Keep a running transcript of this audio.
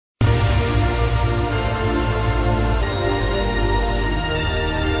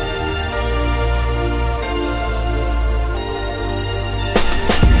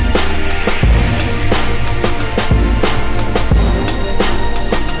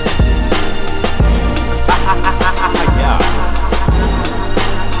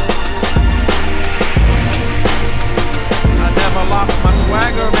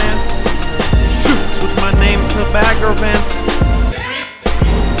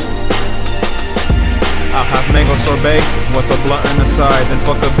Half mango sorbet with a blunt in the side. Then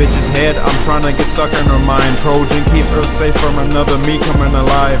fuck a bitch's head, I'm trying to get stuck in her mind. Trojan keeps Earth safe from another me coming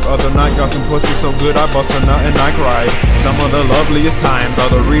alive. Other night got some pussy so good I bust a nut and I cried. Some of the loveliest times are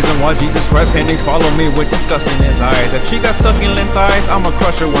the reason why Jesus Christ paintings follow me with disgust in his eyes. If she got succulent thighs, I'ma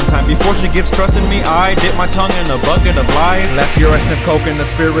crush her one time. Before she gives trust in me, I dip my tongue in a bucket of lies. Last year I sniffed coke in the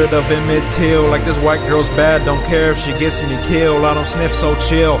spirit of Emmett Till. Like this white girl's bad, don't care if she gets me killed. I don't sniff, so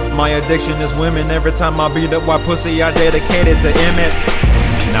chill. My addiction is women. Every time I beat up white pussy, I dedicated to Emmett.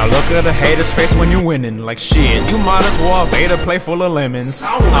 Now look at the hater's face when you winning. Like shit, you might as well have ate a plate full of lemons.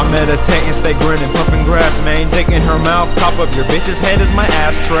 I meditate and stay grinning, puffing grass, man. Dick in her mouth, top of your bitch's head is my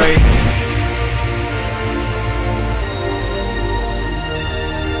ashtray.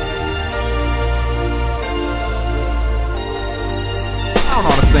 I don't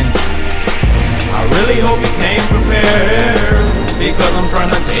know how to sing. I really hope you came prepared, because I'm trying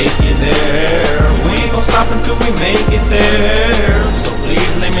to take you there. We ain't gon' stop until we make it there, so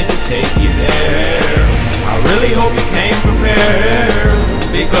please let me just take you there. I really hope you came prepared,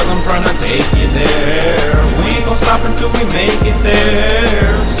 because I'm trying to take you there. We ain't gon' stop until we make it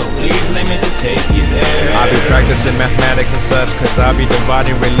there, so please let me just take you there. I be practicing mathematics and such, cause I be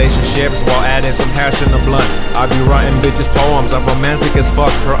dividing relationships while adding some hash in the blunt. I be writing bitches poems, I'm romantic as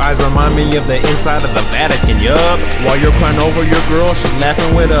fuck. Her eyes remind me of the inside of the Vatican, yup. While you're crying over your girl, she's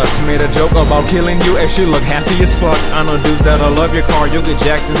laughing with us. Made a joke about killing you and she look happy as fuck. I know dudes that'll love your car, you'll get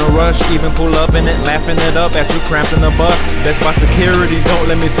jacked in a rush. Even pull up in it, laughing it up at you cramped in the bus. Best by security, don't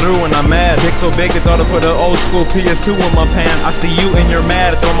let me through and I'm mad. Dick so big they thought I put an old school PS2 in my pants. I see you and you're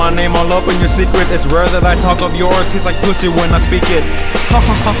mad, throw my name all up in your secrets. It's rare that I talk of yours, tastes like pussy when I speak it. Ha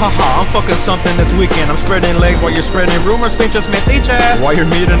ha ha ha ha, I'm fucking something this weekend. I'm spreading legs while you're spreading rumors, bitch just make each ass. While you're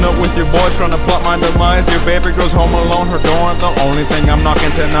meeting up with your boys trying to plot my demise. Your baby girl's home alone, her door ain't the only thing I'm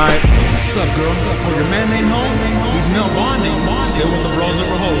knocking tonight. What's up, girl? Oh, your man ain't home? He's Mel bonding. Still with the bros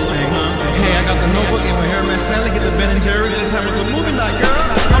over hoes thing, huh? Hey, I got the notebook and my hair, man. Sally, get the Ben and Jerry. Let's have us a movie night, girl.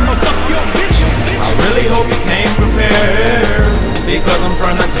 I'ma fuck your bitch. I really hope you came prepared, because I'm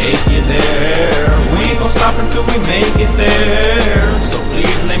trying to take you there. We ain't gon' stop until we make it there, so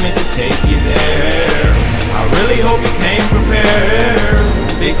please let me just take you there. I really hope you came prepared,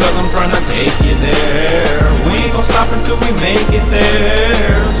 because I'm trying to take you there. We ain't gon' stop until we make it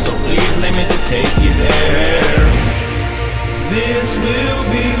there, so please let me just take you there. This will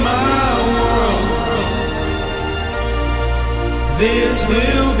be my world. This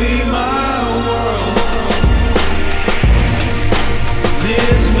will be my world.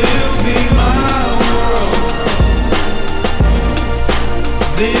 This will be my world.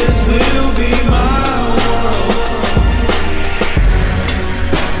 This will be my